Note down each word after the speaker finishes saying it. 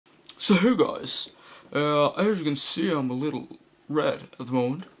So hey guys, as you can see I'm a little red at the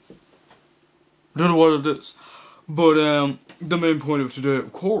moment. Don't know what it is. But the main point of today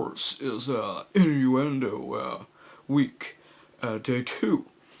of course is Innuendo week, day 2.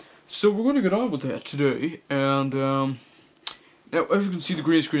 So we're going to get on with that today, and now as you can see the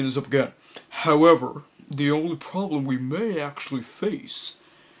green screen is up again. However, the only problem we may actually face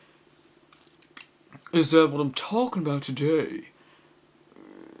is that what I'm talking about today,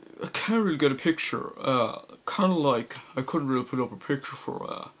 I can't really get a picture, kind of like I couldn't really put up a picture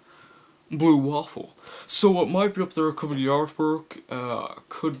for Blue Waffle. So what might be up there could be the artwork,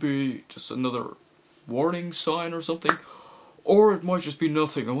 could be just another warning sign or something, or it might just be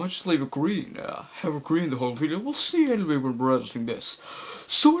nothing. I might just leave it green, have it green the whole video. We'll see anyway when we're editing this.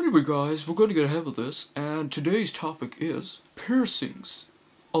 So anyway guys, we're going to get ahead with this, and today's topic is piercings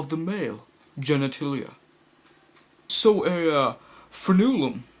of the male genitalia. So a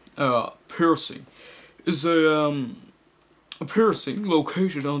frenulum piercing is a piercing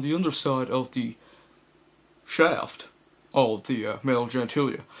located on the underside of the shaft of the male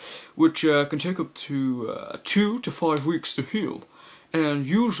genitalia, which can take up to 2 to 5 weeks to heal, and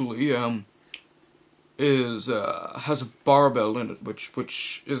usually has a barbell in it,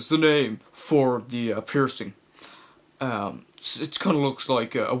 which is the name for the piercing. It kind of looks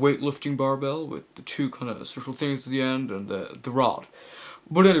like a weightlifting barbell with the 2 kind of circle things at the end and the rod.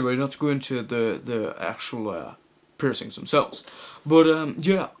 But anyway, not to go into the actual piercings themselves. But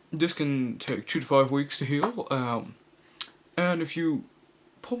yeah, this can take 2 to 5 weeks to heal. And if you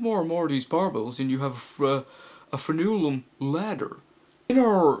put more and more of these barbells in, you have a frenulum ladder. In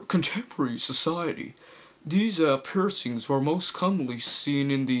our contemporary society, these piercings were most commonly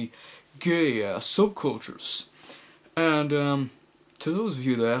seen in the gay subcultures. And to those of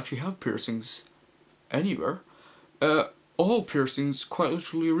you that actually have piercings anywhere, all piercings quite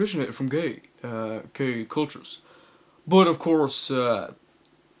literally originated from gay cultures. But of course,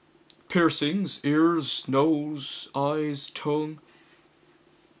 piercings, ears, nose, eyes, tongue,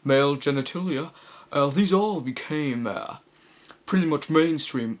 male genitalia, these all became pretty much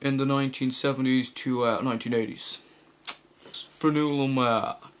mainstream in the 1970s to 1980s.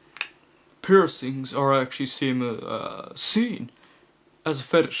 Frenulum piercings are actually seen as a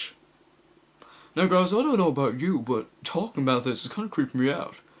fetish. Now guys, I don't know about you, but talking about this is kind of creeping me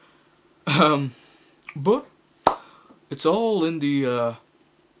out. But it's all in the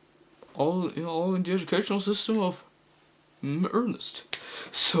all in the educational system of Ernest.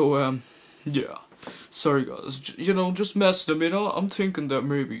 So yeah, sorry guys, just messing. I mean, I'm thinking that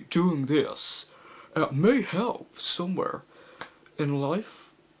maybe doing this may help somewhere in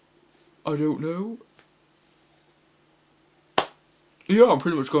life. I don't know. Yeah, I'm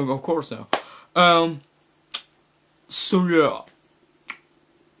pretty much going off course now. So yeah,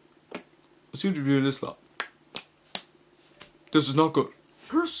 I seem to be doing this lot. This is not good.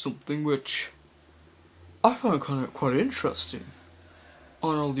 Here's something which I find quite interesting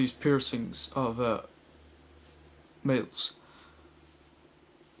on all these piercings of males.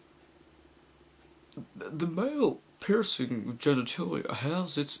 The male piercing genitalia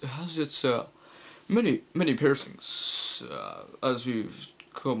has its many piercings, as we've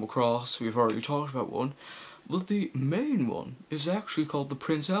come across. We've already talked about one, but the main one is actually called the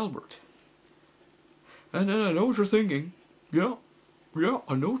Prince Albert. And then I know what you're thinking. Yeah,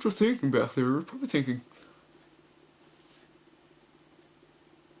 I know what you're thinking back there. You're probably thinking,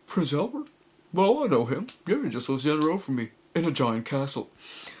 Prince Albert? Well, I know him. Yeah, he just lives down the road from me in a giant castle.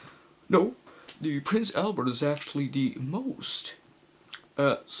 No, the Prince Albert is actually the most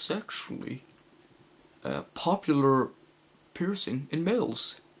sexually popular piercing in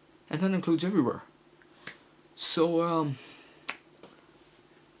males, and that includes everywhere. So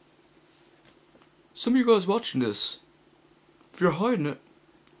some of you guys watching this, if you're hiding it,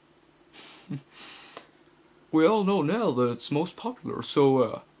 we all know now that it's most popular,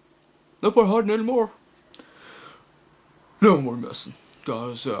 so no point hiding anymore. No more messing,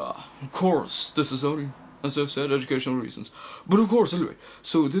 guys. Of course, this is only, as I've said, educational reasons. But of course, anyway,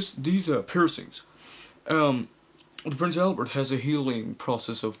 so these piercings, the Prince Albert has a healing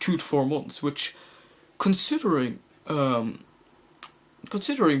process of 2 to 4 months, which, considering where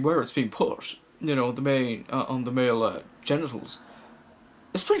it's being put, the main on the male genitals,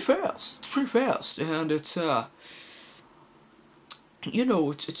 it's pretty fast. It's pretty fast, and it's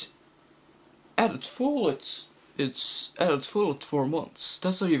it's at its full. It's at its full. It's 4 months.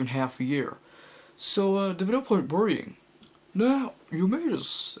 That's not even half a year. So there'd be no point worrying. Now you may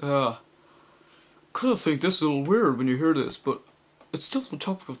just kind of think this is a little weird when you hear this, but it's still the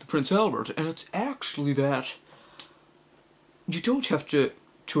topic of the Prince Albert, and it's actually that you don't have to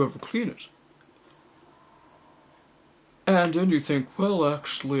to ever clean it. And then you think, well,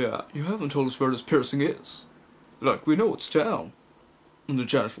 actually, you haven't told us where this piercing is. Like, we know it's down in the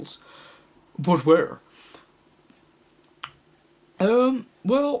genitals, but where?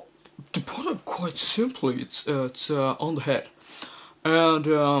 Well, to put it quite simply, it's on the head,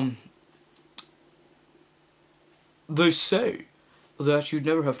 and they say that you'd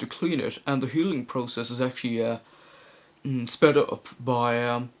never have to clean it, and the healing process is actually sped up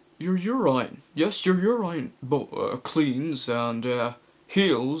by your urine. Yes, your urine cleans and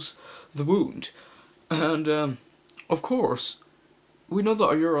heals the wound, and of course, we know that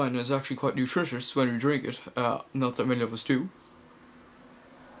our urine is actually quite nutritious when we drink it. Not that many of us do.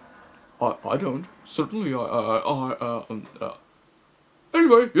 I don't. Certainly,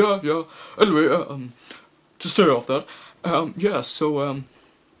 anyway, yeah. Anyway, to stay off that, yeah. So,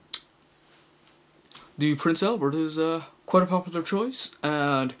 the Prince Albert is quite a popular choice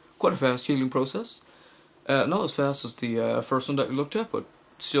and quite a fast healing process. Not as fast as the first one that we looked at, but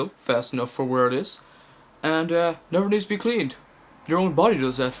still fast enough for where it is. And never needs to be cleaned. Your own body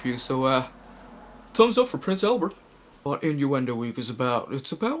does that for you. So, thumbs up for Prince Albert. What Innuendo Week is about?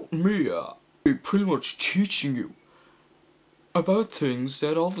 It's about me pretty much teaching you about things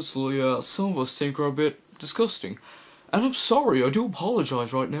that obviously some of us think are a bit disgusting. And I'm sorry, I do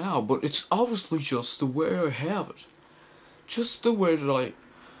apologize right now, but it's obviously just the way I have it. Just the way that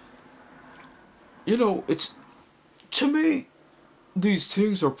you know, it's, to me, these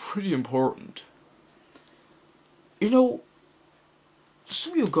things are pretty important. You know,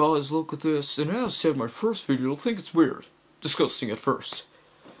 some of you guys look at this, and as I said in my first video, you'll think it's weird. Disgusting at first.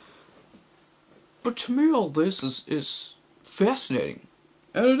 But to me all this is fascinating.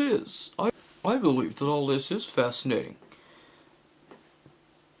 And it is. I believe that all this is fascinating.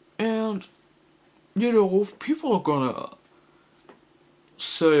 And, you know, if people are gonna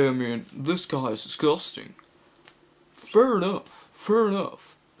say, I mean, this guy's disgusting, fair enough.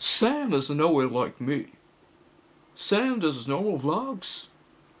 Sam is no way like me. Sam does his normal vlogs,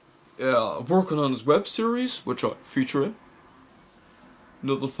 working on his web series, which I feature in.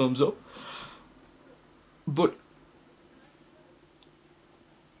 Another thumbs up. But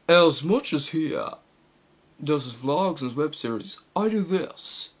as much as he does his vlogs and his web series, I do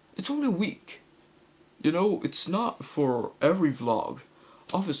this. It's only a week. You know, it's not for every vlog.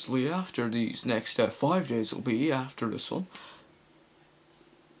 Obviously, after these next 5 days will be after this one.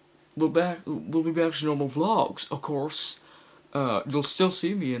 We'll be back to normal vlogs, of course. You'll still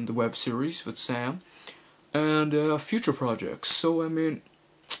see me in the web series with Sam and future projects. So I mean,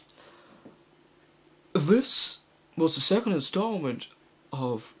 this was the second installment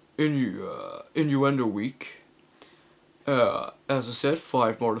of Innuendo Week. As I said,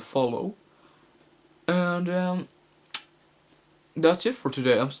 5 more to follow, and that's it for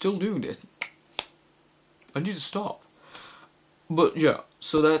today. I'm still doing this. I need to stop. But yeah,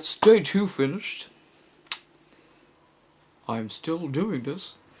 so that's day 2 finished. I'm still doing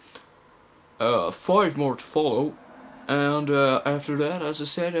this. 5 more to follow. And after that, as I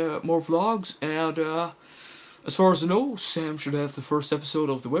said, more vlogs. And as far as I know, Sam should have the first episode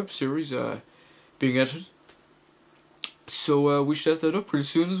of the web series being edited. So we should have that up pretty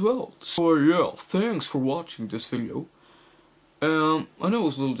soon as well. So yeah, thanks for watching this video. I know it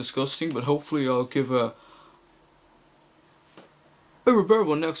was a little disgusting, but hopefully I'll give a better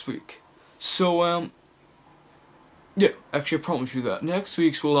one next week. So, yeah, actually I promise you that. Next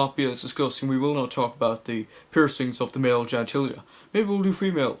week's will not be as disgusting. We will not talk about the piercings of the male genitalia. Maybe we'll do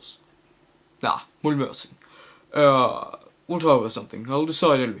females. Nah, we'll be messing. We'll talk about something. I'll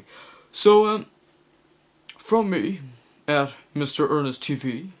decide anyway. So, from me, at Mr. Ernest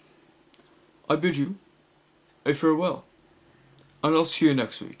TV, I bid you a farewell. And I'll see you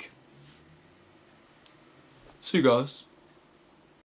next week. See you guys.